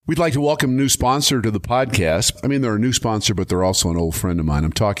We'd like to welcome a new sponsor to the podcast. I mean, they're a new sponsor, but they're also an old friend of mine.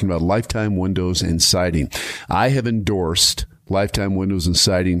 I'm talking about Lifetime Windows and Siding. I have endorsed Lifetime Windows and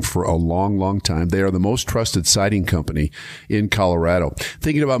Siding for a long, long time. They are the most trusted siding company in Colorado.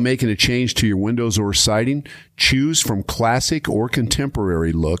 Thinking about making a change to your windows or siding? Choose from classic or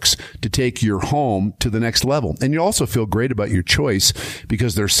contemporary looks to take your home to the next level. And you'll also feel great about your choice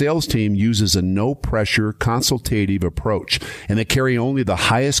because their sales team uses a no-pressure consultative approach. And they carry only the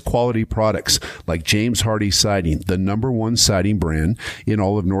highest quality products like James Hardie Siding, the #1 siding brand in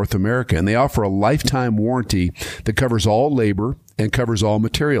all of North America. And they offer a lifetime warranty that covers all labor and covers all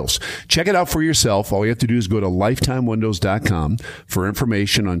materials. Check it out for yourself. All you have to do is go to lifetimewindows.com for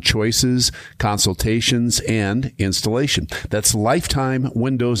information on choices, consultations, and installation. That's Lifetime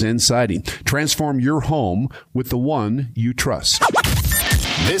Windows and Siding. Transform your home with the one you trust.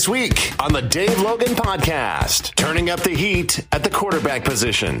 This week on the Dave Logan Podcast, turning up the heat at the quarterback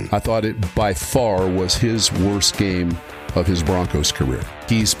position. I thought it by far was his worst game of his Broncos career.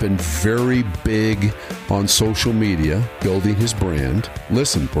 He's been very big on social media, building his brand.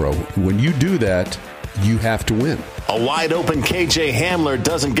 Listen, bro, when you do that, you have to win. A wide open KJ Hamler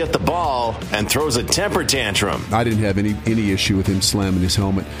doesn't get the ball and throws a temper tantrum. I didn't have any issue with him slamming his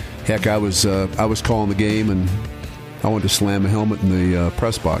helmet. Heck, I was calling the game and I wanted to slam a helmet in the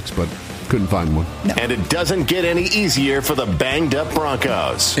press box, but couldn't find one. No. And it doesn't get any easier for the banged up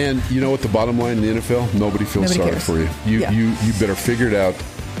Broncos. And you know what the bottom line in the NFL? Nobody feels sorry for you. You better figure it out,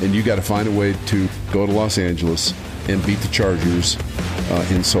 and you got to find a way to go to Los Angeles and beat the Chargers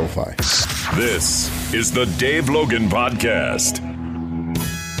in SoFi. This is the Dave Logan Podcast.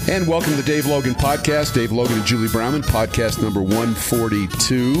 And welcome to the Dave Logan Podcast. Dave Logan and Julie Brownman, podcast number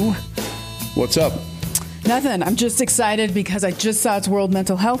 142. What's up? Nothing. I'm just excited because I just saw it's World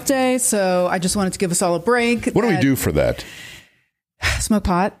Mental Health Day, so I just wanted to give us all a break. What do we do for that? Smoke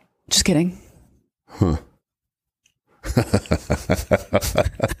pot. Just kidding. Huh.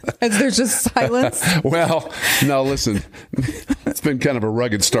 As there's just silence. Well, no, listen. It's been kind of a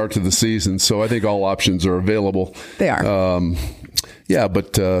rugged start to the season, so I think all options are available. They are. Yeah,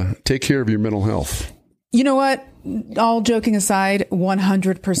 but take care of your mental health. You know what? All joking aside,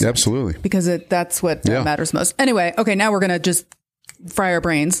 100%. Absolutely. Because that's what matters most. Anyway, okay, now we're going to just fry our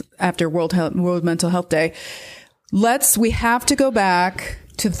brains after World Mental Health Day. We have to go back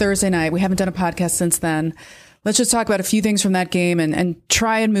to Thursday night. We haven't done a podcast since then. Let's just talk about a few things from that game and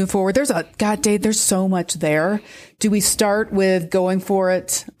try and move forward. Dave, there's so much there. Do we start with going for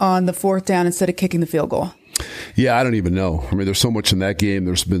it on the 4th down instead of kicking the field goal? Yeah, I don't even know. I mean, there's so much in that game.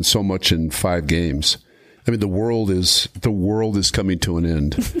 There's been so much in 5 games. I mean, the world is coming to an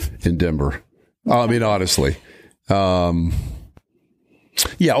end in Denver. I mean, honestly. Yeah,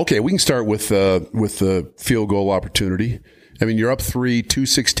 okay, we can start with the field goal opportunity. I mean, you're up 3,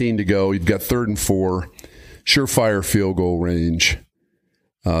 2:16 to go. You've got 3rd and 4, surefire field goal range,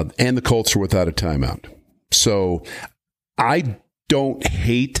 and the Colts are without a timeout. So I don't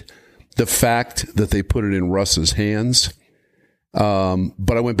hate the fact that they put it in Russ's hands.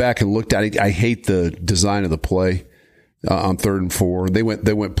 But I went back and looked at it. I hate the design of the play on 3rd and 4. They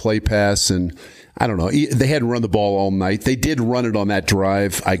went play pass, and I don't know. They hadn't run the ball all night. They did run it on that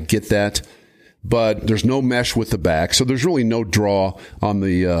drive. I get that, but there's no mesh with the back, so there's really no draw on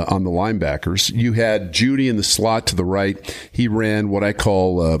the linebackers. You had Judy in the slot to the right. He ran what I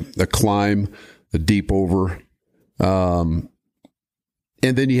call a climb, a deep over.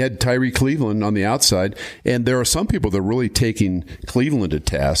 And then you had Tyree Cleveland on the outside. And there are some people that are really taking Cleveland to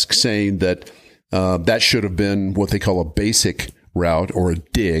task, saying that that should have been what they call a basic route or a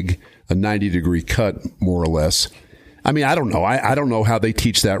dig, a 90-degree cut, more or less. I mean, I don't know. I don't know how they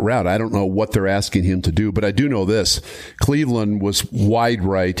teach that route. I don't know what they're asking him to do. But I do know this. Cleveland was wide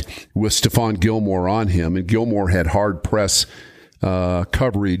right with Stephon Gilmore on him. And Gilmore had hard press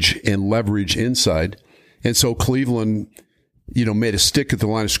coverage and leverage inside. And so Cleveland made a stick at the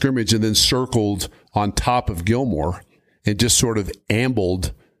line of scrimmage and then circled on top of Gilmore and just sort of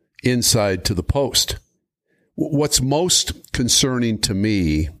ambled inside to the post. What's most concerning to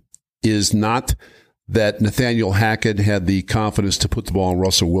me is not that Nathaniel Hackett had the confidence to put the ball in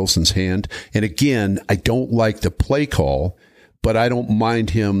Russell Wilson's hand. And again, I don't like the play call, but I don't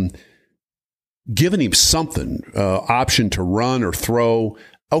mind him giving him something, option to run or throw.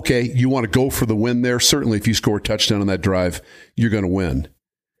 Okay, you want to go for the win there? Certainly, if you score a touchdown on that drive, you're going to win.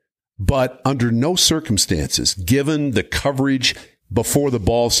 But under no circumstances, given the coverage before the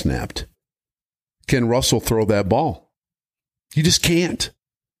ball snapped, can Russell throw that ball? You just can't.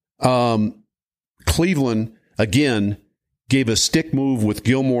 Cleveland, again, gave a stick move with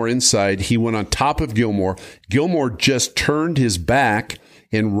Gilmore inside. He went on top of Gilmore. Gilmore just turned his back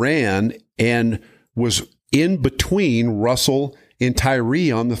and ran and was in between Russell and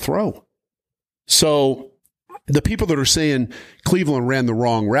Tyree on the throw. So the people that are saying Cleveland ran the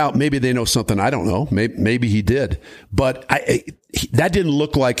wrong route, maybe they know something I don't know. Maybe he did. But that didn't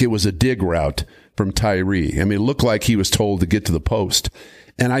look like it was a dig route from Tyree. I mean, it looked like he was told to get to the post.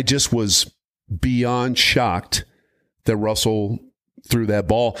 And I just was beyond shocked that Russell threw that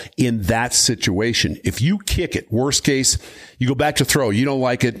ball in that situation. If you kick it, worst case, you go back to throw. You don't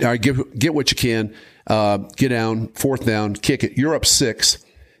like it. All right, get what you can. Get down, fourth down, kick it. You're up 6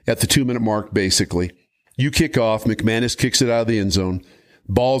 at the 2-minute mark, basically. You kick off. McManus kicks it out of the end zone.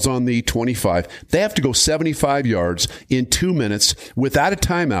 Ball's on the 25. They have to go 75 yards in 2 minutes without a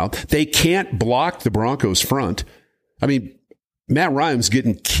timeout. They can't block the Broncos' front. I mean, Matt Ryan's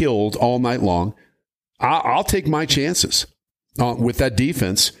getting killed all night long. I'll take my chances with that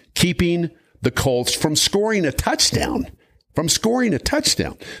defense, keeping the Colts from scoring a touchdown.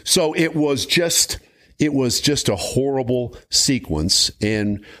 So it was just a horrible sequence.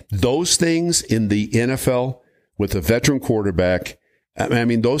 And those things in the NFL with a veteran quarterback, I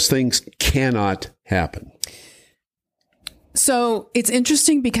mean, those things cannot happen. So it's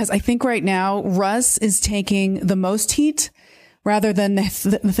interesting because I think right now Russ is taking the most heat rather than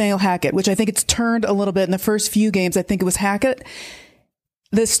Nathaniel Hackett, which I think it's turned a little bit in the first few games. I think it was Hackett.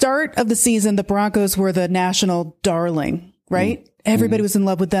 The start of the season, the Broncos were the national darling, right? Everybody was in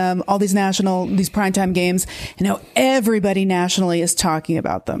love with them, all these primetime games. And now everybody nationally is talking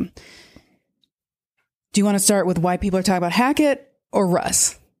about them. Do you want to start with why people are talking about Hackett or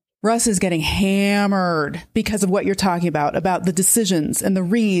Russ? Russ is getting hammered because of what you're talking about the decisions and the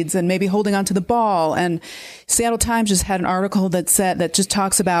reads and maybe holding on to the ball. And Seattle Times just had an article that just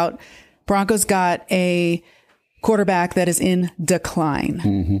talks about Broncos got a quarterback that is in decline.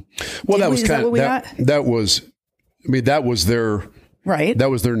 Mm-hmm. Well, that was their right.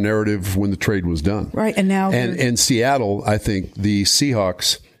 That was their narrative when the trade was done. Right. And now and Seattle, I think the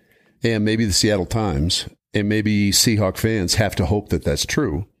Seahawks and maybe the Seattle Times and maybe Seahawk fans have to hope that that's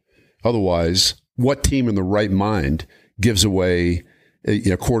true. Otherwise, what team in the right mind gives away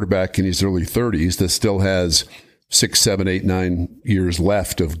a quarterback in his early 30s that still has 6, 7, 8, 9 years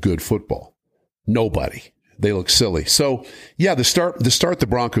left of good football? Nobody. They look silly. So, yeah, the start the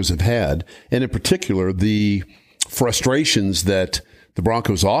Broncos have had, and in particular, the frustrations that the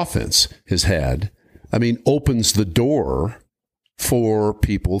Broncos offense has had, I mean, opens the door for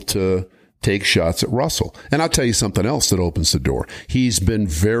people to take shots at Russell. And I'll tell you something else that opens the door. He's been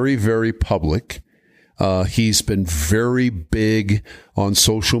very, very public. He's been very big on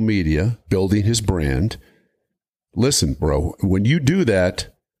social media, building his brand. Listen, bro, when you do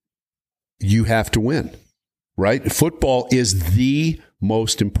that, you have to win, right? Football is the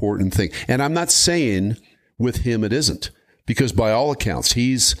most important thing. And I'm not saying with him it isn't, because by all accounts,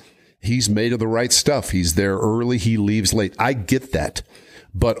 he's made of the right stuff. He's there early. He leaves late. I get that.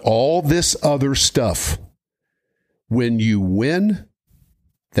 But all this other stuff, when you win,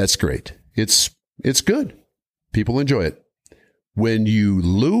 that's great. It's good. People enjoy it. When you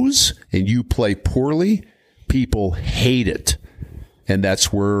lose and you play poorly, people hate it. And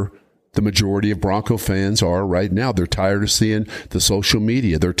that's where the majority of Bronco fans are right now. They're tired of seeing the social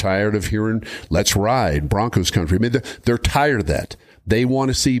media. They're tired of hearing, let's ride, Broncos country. I mean, they're tired of that. They want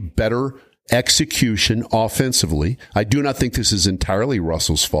to see better execution offensively. I do not think this is entirely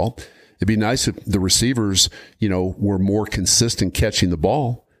Russell's fault. It'd be nice if the receivers, were more consistent catching the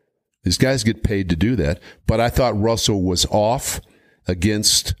ball. These guys get paid to do that. But I thought Russell was off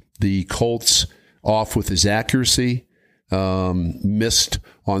against the Colts, off with his accuracy, missed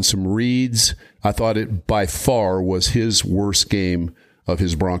on some reads. I thought it by far was his worst game of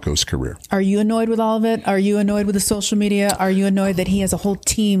his Broncos career. Are you annoyed with all of it? Are you annoyed with the social media? Are you annoyed that he has a whole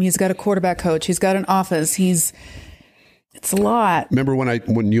team? He's got a quarterback coach. He's got an office. It's a lot. Remember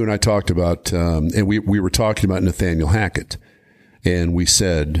when you and I talked about, and we were talking about Nathaniel Hackett, and we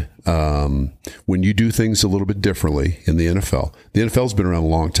said, when you do things a little bit differently in the NFL's been around a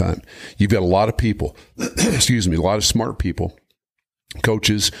long time. You've got a lot of people, a lot of smart people,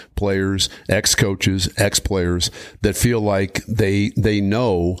 coaches, players, ex-coaches, ex-players that feel like they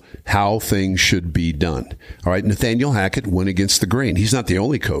know how things should be done. All right, Nathaniel Hackett went against the grain. He's not the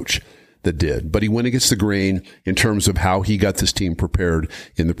only coach that did, but he went against the grain in terms of how he got this team prepared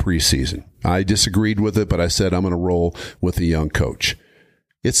in the preseason. I disagreed with it, but I said I'm going to roll with the young coach.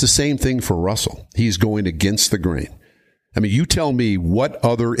 It's the same thing for Russell. He's going against the grain. I mean, you tell me what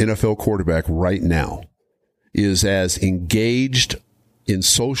other NFL quarterback right now is as engaged in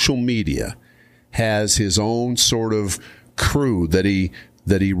social media, has his own sort of crew that he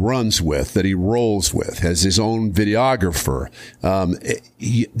that he runs with, that he rolls with, has his own videographer.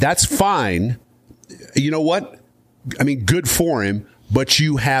 That's fine. You know what? I mean, good for him, but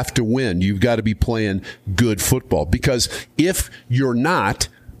you have to win. You've got to be playing good football, because if you're not,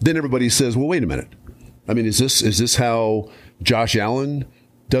 then everybody says, well, wait a minute. I mean, is this how Josh Allen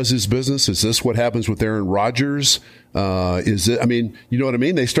does his business? Is this what happens with Aaron Rodgers? I mean, you know what I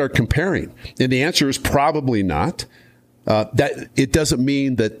mean? They start comparing. And the answer is probably not. That it doesn't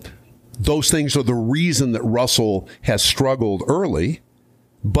mean that those things are the reason that Russell has struggled early.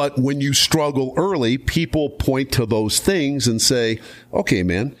 But when you struggle early, people point to those things and say, okay,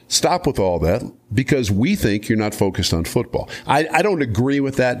 man, stop with all that, because we think you're not focused on football. I don't agree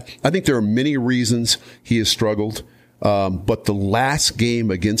with that. I think there are many reasons he has struggled. But the last game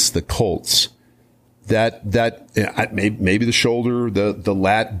against the Colts, maybe the shoulder, the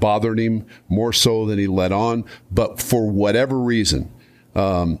lat bothered him more so than he let on. But for whatever reason,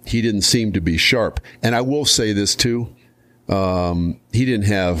 he didn't seem to be sharp. And I will say this too. He didn't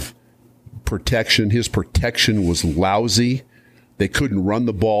have protection. His protection was lousy. They couldn't run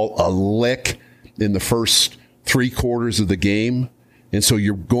the ball a lick in the first 3 quarters of the game. And so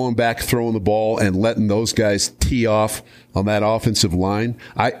you're going back, throwing the ball, and letting those guys tee off on that offensive line.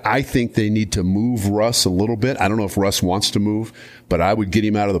 I think they need to move Russ a little bit. I don't know if Russ wants to move, but I would get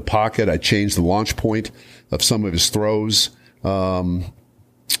him out of the pocket. I'd change the launch point of some of his throws.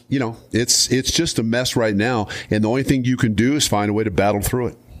 You know, it's just a mess right now, and the only thing you can do is find a way to battle through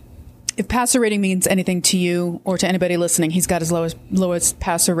it. If passer rating means anything to you or to anybody listening, he's got his lowest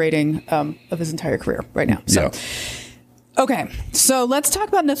passer rating of his entire career right now. So. Yeah. Okay, so let's talk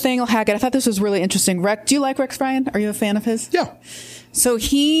about Nathaniel Hackett. I thought this was really interesting. Do you like Rex Ryan? Are you a fan of his? Yeah. So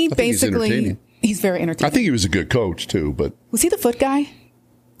he's very entertaining. I think he was a good coach too, but was he the foot guy?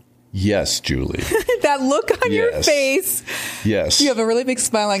 Yes, Julie. That look on your face. Yes. You have a really big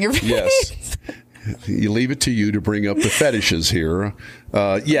smile on your face. Yes. You leave it to you to bring up the fetishes here.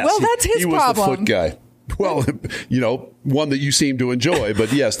 Yes. Well, that's his problem. He was the foot guy. Well, you know, one that you seem to enjoy,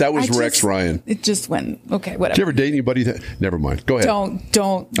 but yes, that was Rex Ryan. It just went, okay, whatever. Did you ever date anybody never mind. Go ahead.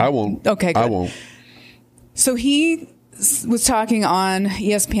 Don't. I won't. Okay, good. I won't. So he was talking on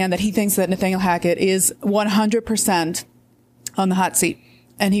ESPN that he thinks that Nathaniel Hackett is 100% on the hot seat.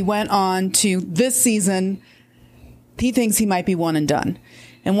 And he went on to this season, he thinks he might be one and done.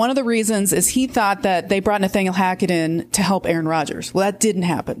 And one of the reasons is he thought that they brought Nathaniel Hackett in to help Aaron Rodgers. Well, that didn't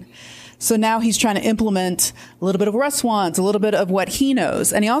happen. So now he's trying to implement a little bit of what Russ wants, a little bit of what he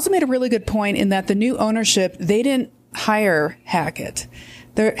knows. And he also made a really good point in that the new ownership, they didn't hire Hackett.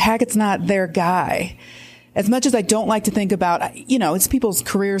 Hackett's not their guy. As much as I don't like to think about, you know, it's people's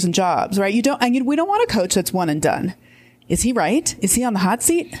careers and jobs, right? We don't want a coach that's one and done. Is he right? Is he on the hot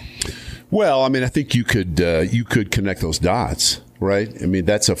seat? Well, I mean, I think you could connect those dots, right? I mean,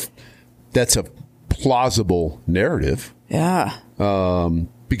 that's a plausible narrative. Yeah.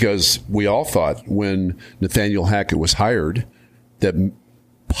 Because we all thought when Nathaniel Hackett was hired that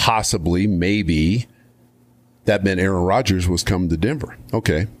possibly, maybe, that meant Aaron Rodgers was coming to Denver.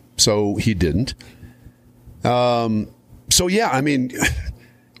 Okay, so he didn't. So, yeah, I mean,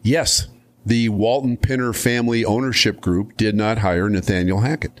 yes, the Walton Penner family ownership group did not hire Nathaniel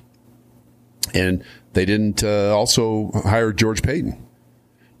Hackett. And they didn't also hire George Payton.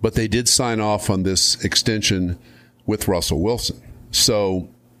 But they did sign off on this extension with Russell Wilson. So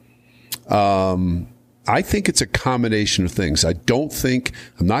I think it's a combination of things. I'm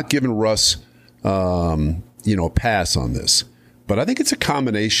not giving Russ, a pass on this, but I think it's a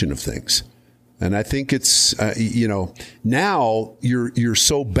combination of things. And I think it's, now you're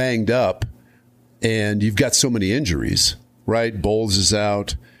so banged up and you've got so many injuries, right? Bowles is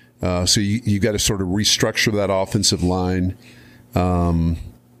out. So you got to sort of restructure that offensive line. I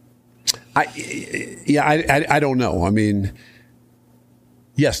don't know. I mean,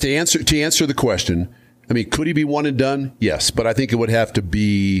 yes, to answer the question, I mean, could he be one and done? Yes, but I think it would have to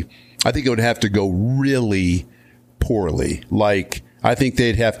go really poorly. Like, I think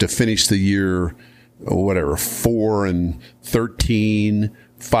they'd have to finish the year, 4-13,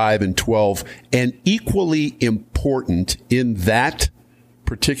 5-12, and equally important in that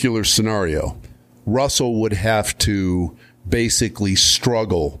particular scenario, Russell would have to basically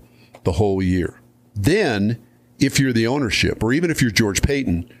struggle the whole year. Then, if you're the ownership, or even if you're George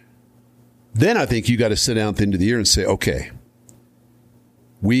Payton, then I think you got to sit down at the end of the year and say, okay,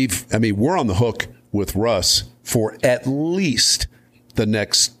 we're on the hook with Russ for at least the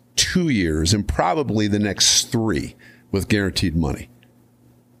next 2 years and probably the next 3 with guaranteed money.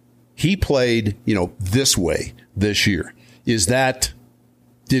 He played, this way this year.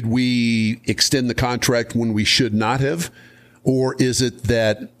 Did we extend the contract when we should not have? Or is it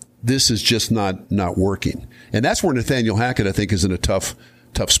that this is just not working? And that's where Nathaniel Hackett, I think, is in a tough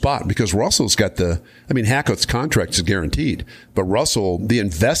spot, because Russell's got Hackett's contract is guaranteed, but the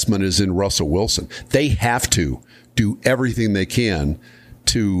investment is in Russell Wilson. They have to do everything they can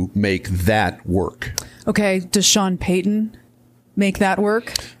to make that work. Okay. Does Sean Payton make that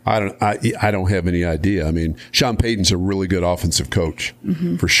work? I don't have any idea. I mean, Sean Payton's a really good offensive coach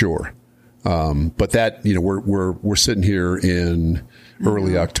for sure. But that, we're sitting here in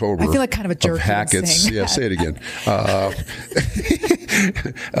early October. I feel like kind of a jerk. Of Hackett's, say it again.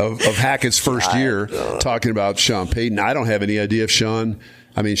 Of Hackett's first year, talking about Sean Payton. I don't have any idea if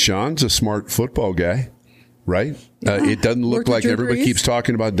Sean's a smart football guy, right? Yeah. It doesn't look like everybody keeps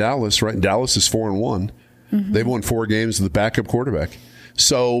talking about Dallas, right? Dallas is 4-1. Mm-hmm. They've won 4 games with the backup quarterback.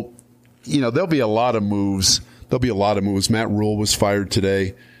 So, there'll be a lot of moves. Matt Rule was fired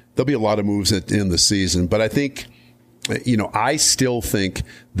today. There'll be a lot of moves at the end of the season. But I think, I still think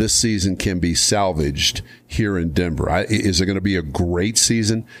this season can be salvaged here in Denver. Is it going to be a great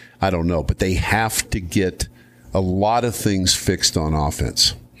season? I don't know. But they have to get a lot of things fixed on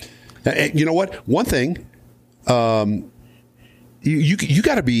offense. And you know what? One thing, you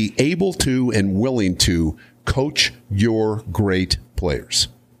got to be able to and willing to coach your great players.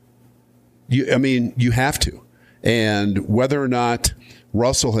 You have to. And whether or not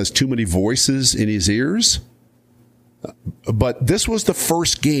Russell has too many voices in his ears, but this was the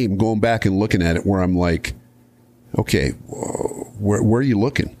first game, going back and looking at it, where I'm like, okay, where are you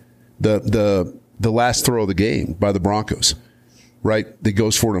looking? The last throw of the game by the Broncos, right? That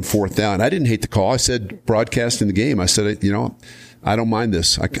goes for it on 4th down. I didn't hate the call. I said, broadcasting the game, I said, I don't mind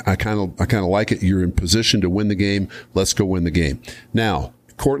this. I kind of like it. You're in position to win the game. Let's go win the game. Now,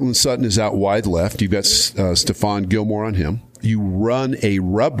 Cortland Sutton is out wide left. You've got Stephon Gilmore on him. You run a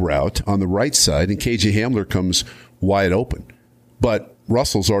rub route on the right side, and KJ Hamler comes wide open. But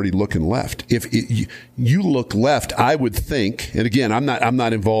Russell's already looking left. If you look left, I would think, and again, I'm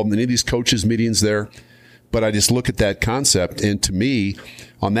not involved in any of these coaches' meetings there, but I just look at that concept, and to me,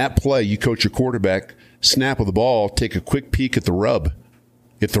 on that play, you coach your quarterback, snap of the ball, take a quick peek at the rub.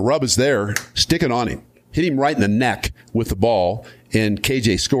 If the rub is there, stick it on him. Hit him right in the neck with the ball, and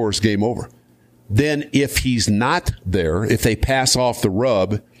KJ scores, game over. Then if he's not there, if they pass off the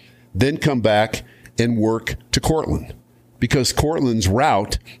rub, then come back and work to Cortland, because Cortland's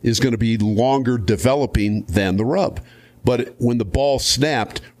route is going to be longer developing than the rub. But when the ball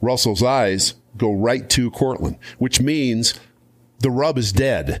snapped, Russell's eyes go right to Cortland, which means the rub is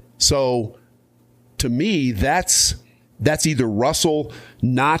dead. So to me, that's either Russell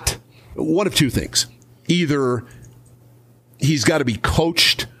not one of two things. Either he's got to be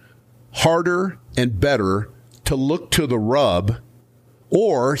coached harder and better to look to the rub,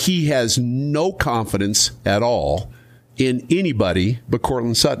 or he has no confidence at all in anybody but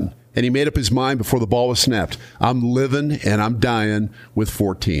Cortland Sutton. And he made up his mind before the ball was snapped. I'm living and I'm dying with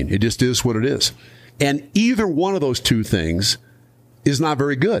 14. It just is what it is. And either one of those two things is not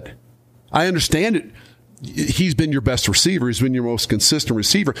very good. I understand it. He's been your best receiver. He's been your most consistent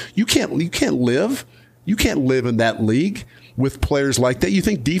receiver. You can't live in that league with players like that. You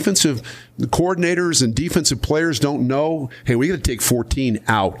think defensive coordinators and defensive players don't know, hey, we got to take 14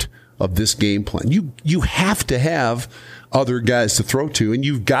 out of this game plan. You have to have other guys to throw to, and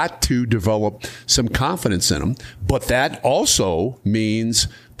you've got to develop some confidence in them. But that also means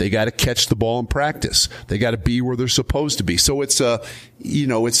they got to catch the ball in practice. They got to be where they're supposed to be. So it's a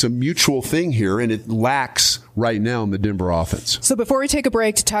mutual thing here, and it lacks right now in the Denver offense. So before we take a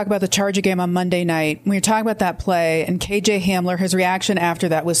break to talk about the Charger game on Monday night, when you're talking about that play and KJ Hamler, his reaction after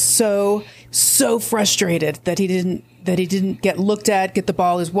that was so frustrated that he didn't get looked at, get the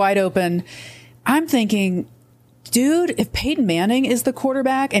ball is wide open. I'm thinking, dude, if Peyton Manning is the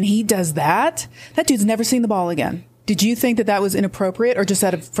quarterback and he does that dude's never seen the ball again. Did you think that was inappropriate, or just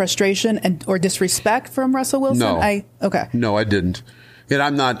out of frustration or disrespect from Russell Wilson? No. Okay. No, I didn't. And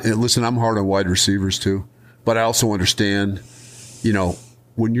I'm not, listen, I'm hard on wide receivers too, but I also understand,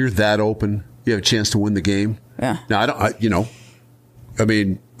 when you're that open, you have a chance to win the game. Yeah. Now,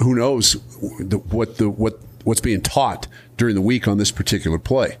 who knows what's being taught during the week on this particular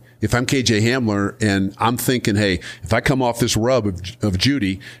play. If I'm KJ Hamler and I'm thinking, hey, if I come off this rub of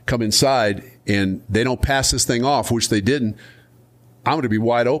Judy, come inside, and they don't pass this thing off, which they didn't, I'm going to be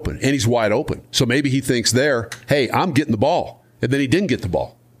wide open. And he's wide open. So maybe he thinks hey, I'm getting the ball. And then he didn't get the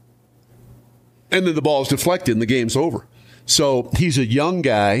ball. And then the ball is deflected and the game's over. So he's a young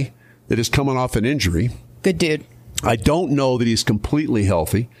guy that is coming off an injury. Good dude. I don't know that he's completely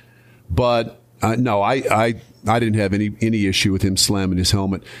healthy, but no, I didn't have any issue with him slamming his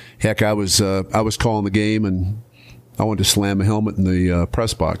helmet. Heck, I was calling the game, and I wanted to slam a helmet in the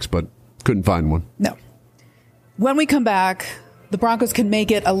press box, but couldn't find one. No. When we come back, the Broncos can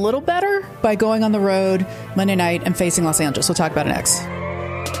make it a little better by going on the road Monday night and facing Los Angeles. We'll talk about it next.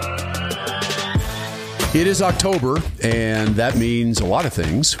 It is October, and that means a lot of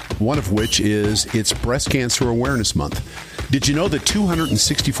things, one of which is it's Breast Cancer Awareness Month. Did you know that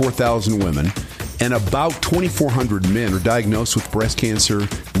 264,000 women and about 2,400 men are diagnosed with breast cancer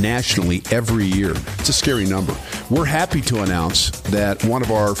nationally every year? It's a scary number. We're happy to announce that one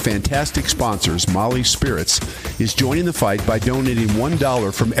of our fantastic sponsors, Molly Spirits, is joining the fight by donating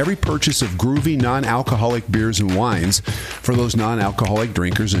 $1 from every purchase of groovy non-alcoholic beers and wines for those non-alcoholic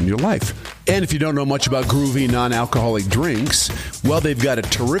drinkers in your life. And if you don't know much about groovy non-alcoholic drinks, well, they've got a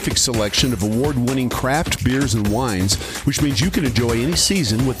terrific selection of award-winning craft beers and wines, which means you can enjoy any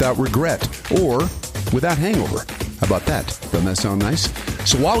season without regret or without hangover. How about that? Doesn't that sound nice?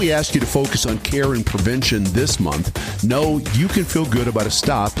 So while we ask you to focus on care and prevention this month, know you can feel good about a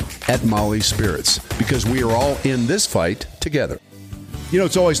stop at Molly Spirits because we are all in this fight together. You know,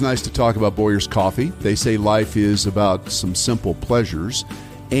 it's always nice to talk about Boyer's Coffee. They say life is about some simple pleasures.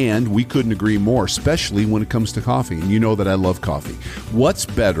 And we couldn't agree more, especially when it comes to coffee. And you know that I love coffee. What's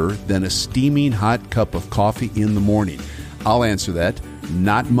better than a steaming hot cup of coffee in the morning? I'll answer that.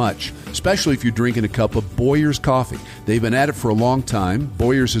 Not much, especially if you're drinking a cup of Boyer's coffee. They've been at it for a long time.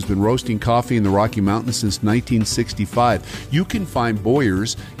 Boyer's has been roasting coffee in the Rocky Mountains since 1965. You can find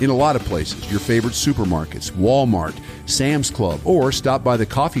Boyer's in a lot of places, your favorite supermarkets, Walmart, Sam's Club, or stop by the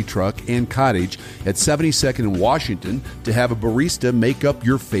Coffee Truck and Cottage at 72nd and Washington to have a barista make up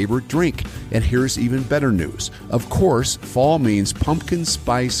your favorite drink. And here's even better news. Of course, fall means pumpkin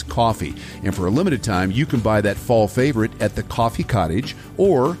spice coffee. And for a limited time, you can buy that fall favorite at the Coffee Cottage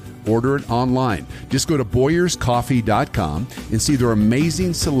or order it online. Just go to BoyersCoffee.com and see their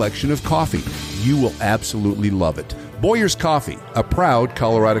amazing selection of coffee. You will absolutely love it. Boyer's Coffee, a proud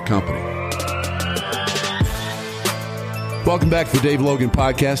Colorado company. Welcome back to the Dave Logan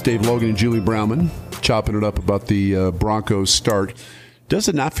Podcast. Dave Logan and Julie Brownman chopping it up about the Broncos start. Does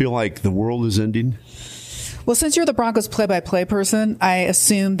it not feel like the world is ending? Well, since you're the Broncos play-by-play person, I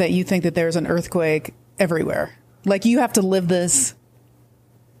assume that you think that there's an earthquake everywhere. Like you have to live this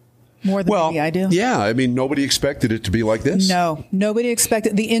more than maybe I do. Yeah, I mean, nobody expected it to be like this. No, nobody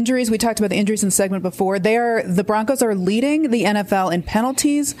expected. The injuries, we talked about the injuries in the segment before. The Broncos are leading the NFL in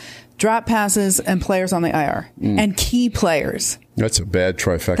penalties, drop passes, and players on the IR. And key players. That's a bad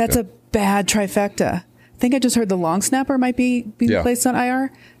trifecta. I think I just heard the long snapper might be placed on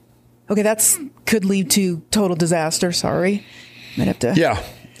IR. Okay, could lead to total disaster. Sorry. Might have to. Yeah.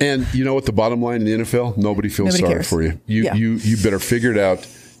 And you know what the bottom line in the NFL? Nobody feels sorry cares. for you. You better figure it out,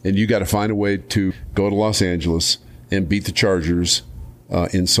 and you got to find a way to go to Los Angeles and beat the Chargers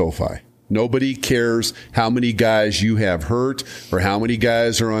in SoFi. Nobody cares how many guys you have hurt or how many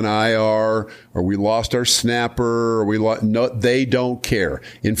guys are on IR or we lost our snapper or no, they don't care.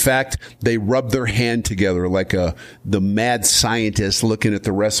 In fact, they rub their hand together like the mad scientist looking at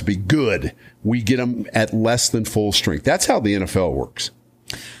the recipe. Good. We get them at less than full strength. That's how the NFL works.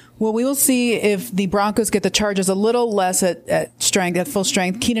 Well, we will see if the Broncos get the Chargers a little less at full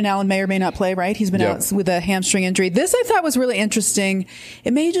strength. Keenan Allen may or may not play, right? He's been out with a hamstring injury. This I thought was really interesting.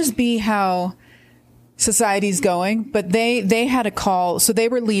 It may just be how society's going, but they had a call. So they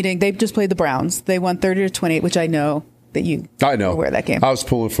were leading. They just played the Browns. They won 30-28, which I know that you were aware of that game. I was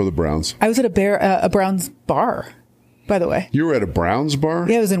pulling for the Browns. I was at a Browns bar, by the way. You were at a Browns bar?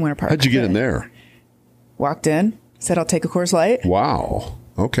 Yeah, it was in Winter Park. How'd you get in there? Walked in, said I'll take a Coors Light. Wow.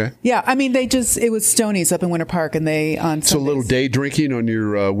 Okay. Yeah, I mean, it was Stoney's up in Winter Park, and they on Sundays. So a little day drinking on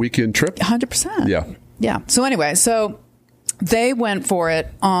your weekend trip? 100%. Yeah. Yeah. So anyway, they went for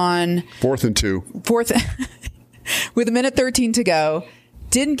it on 4th and 2. With a minute 13 to go.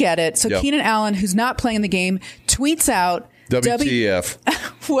 Didn't get it. So Keenan Allen, who's not playing the game, tweets out, WTF.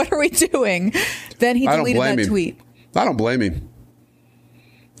 What are we doing? Then he deleted that tweet. I don't blame him.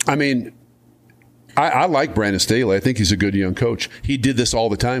 I mean, I like Brandon Staley. I think he's a good young coach. He did this all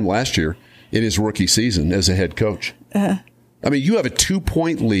the time last year in his rookie season as a head coach. I mean, you have a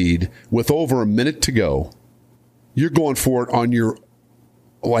 2-point lead with over a minute to go. You're going for it on your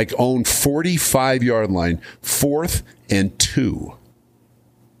own 45-yard line, 4th and 2.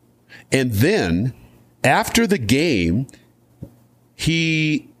 And then after the game,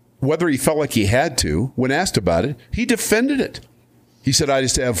 whether he felt like he had to, when asked about it, he defended it. He said, I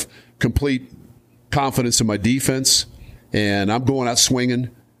just have complete confidence in my defense, and I'm going out swinging.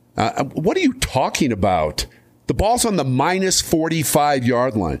 What are you talking about? The ball's on the minus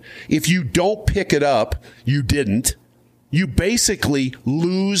 45-yard line. If you don't pick it up, you didn't. You basically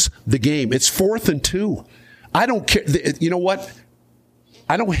lose the game. It's 4th and 2. I don't care. You know what?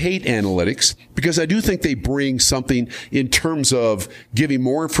 I don't hate analytics because I do think they bring something in terms of giving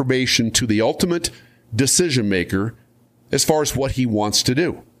more information to the ultimate decision maker as far as what he wants to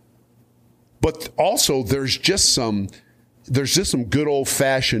do. But also there's just some good old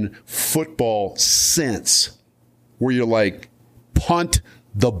fashioned football sense where you're like, punt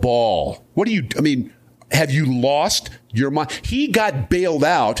the ball. Have you lost your mind? He got bailed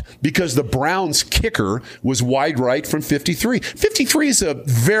out because the Browns kicker was wide right from 53. 53 is a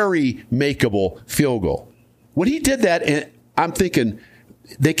very makeable field goal. When he did that, and I'm thinking,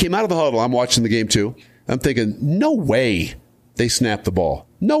 they came out of the huddle. I'm watching the game too. I'm thinking, no way they snapped the ball.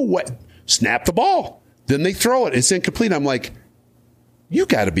 No way. Snap the ball. Then they throw it. It's incomplete. I'm like, you've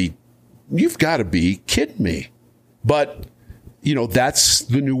got to be kidding me. But that's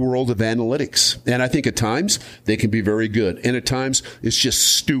the new world of analytics. And I think at times they can be very good. And at times it's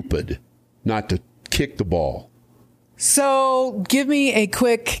just stupid not to kick the ball. So give me a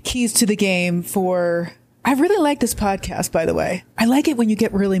quick keys to the game for... I really like this podcast, by the way. I like it when you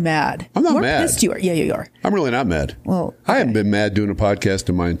get really mad. I'm not More mad. Pissed you are. Yeah, you are. I'm really not mad. Well, okay. I haven't been mad doing a podcast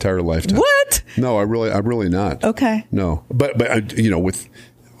in my entire lifetime. What? No, I'm really not. Okay. No. But with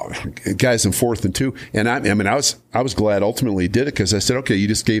guys in 4th and 2, and I was glad ultimately he did it because I said, okay, you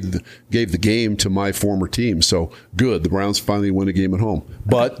just gave the game to my former team, so good. The Browns finally win a game at home,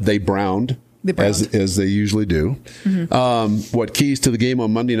 but they browned. As they usually do. Mm-hmm. What keys to the game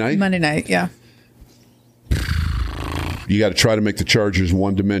on Monday night? Monday night, yeah. You got to try to make the Chargers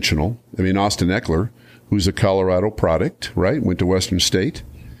one-dimensional. Austin Eckler, who's a Colorado product, right? Went to Western State,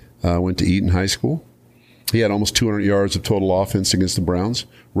 went to Eaton High School. He had almost 200 yards of total offense against the Browns,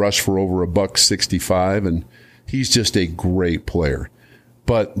 rushed for over $165, and he's just a great player.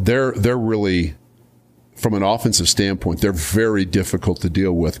 But they're really, from an offensive standpoint, they're very difficult to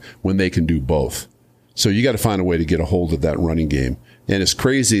deal with when they can do both. So you got to find a way to get a hold of that running game. And as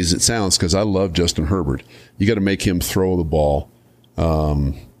crazy as it sounds, because I love Justin Herbert, you got to make him throw the ball,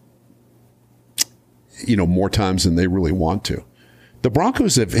 more times than they really want to. The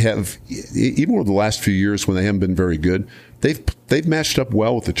Broncos have even over the last few years when they haven't been very good, they've matched up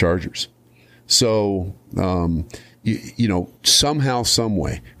well with the Chargers. So, somehow, some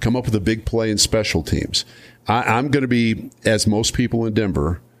way, come up with a big play in special teams. I'm going to be, as most people in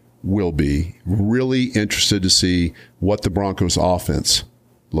Denver will be, really interested to see what the Broncos offense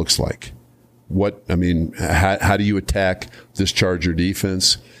looks like. How do you attack this Charger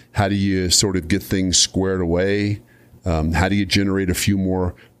defense? How do you sort of get things squared away? How do you generate a few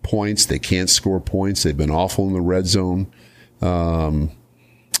more points? They can't score points. They've been awful in the red zone. To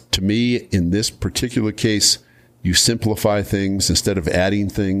me, in this particular case, you simplify things instead of adding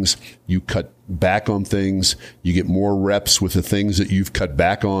things. You cut back on things. You get more reps with the things that you've cut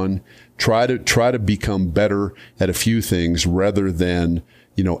back on. Try to become better at a few things rather than,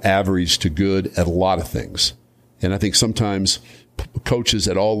 average to good at a lot of things. And I think sometimes coaches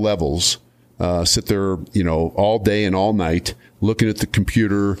at all levels sit there, all day and all night looking at the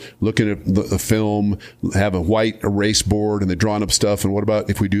computer, looking at the film, have a white erase board, and they're drawing up stuff. And what about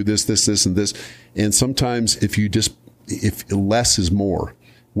if we do this, this, this, and this? And sometimes if less is more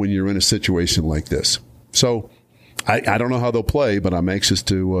when you're in a situation like this. So I don't know how they'll play, but I'm anxious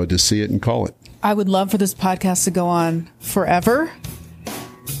to see it and call it. I would love for this podcast to go on forever,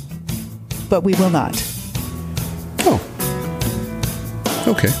 but we will not. Oh.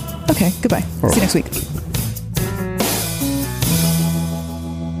 Okay. Okay, goodbye. See you next week.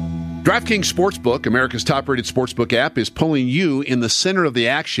 DraftKings Sportsbook, America's top-rated sportsbook app, is pulling you in the center of the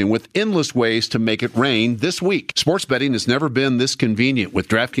action with endless ways to make it rain this week. Sports betting has never been this convenient. With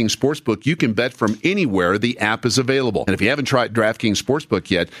DraftKings Sportsbook, you can bet from anywhere the app is available. And if you haven't tried DraftKings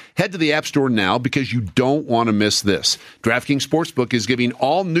Sportsbook yet, head to the App Store now because you don't want to miss this. DraftKings Sportsbook is giving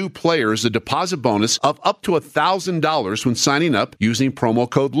all new players a deposit bonus of up to $1,000 when signing up using promo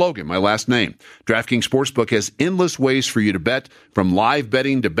code Logan, my last name. DraftKings Sportsbook has endless ways for you to bet, from live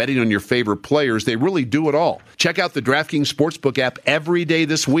betting to betting on your favorite players. They really do it all. Check out the DraftKings Sportsbook app every day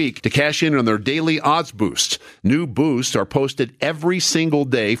this week to cash in on their daily odds boosts. New boosts are posted every single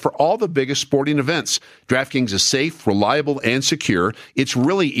day for all the biggest sporting events. DraftKings is safe, reliable, and secure. It's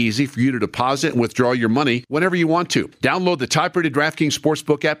really easy for you to deposit and withdraw your money whenever you want to. Download the top-rated DraftKings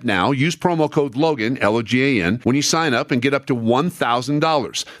Sportsbook app now. Use promo code Logan, L-O-G-A-N, when you sign up and get up to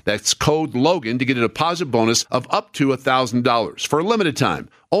 $1,000. That's code Logan to get a deposit bonus of up to $1,000 for a limited time.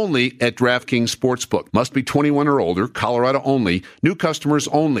 Only at DraftKings Sportsbook. Must be 21 or older. Colorado only. New customers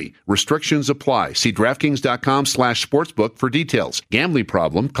only. Restrictions apply. See DraftKings.com/sportsbook for details. Gambling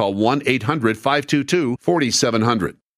problem? Call 1-800-522-4700.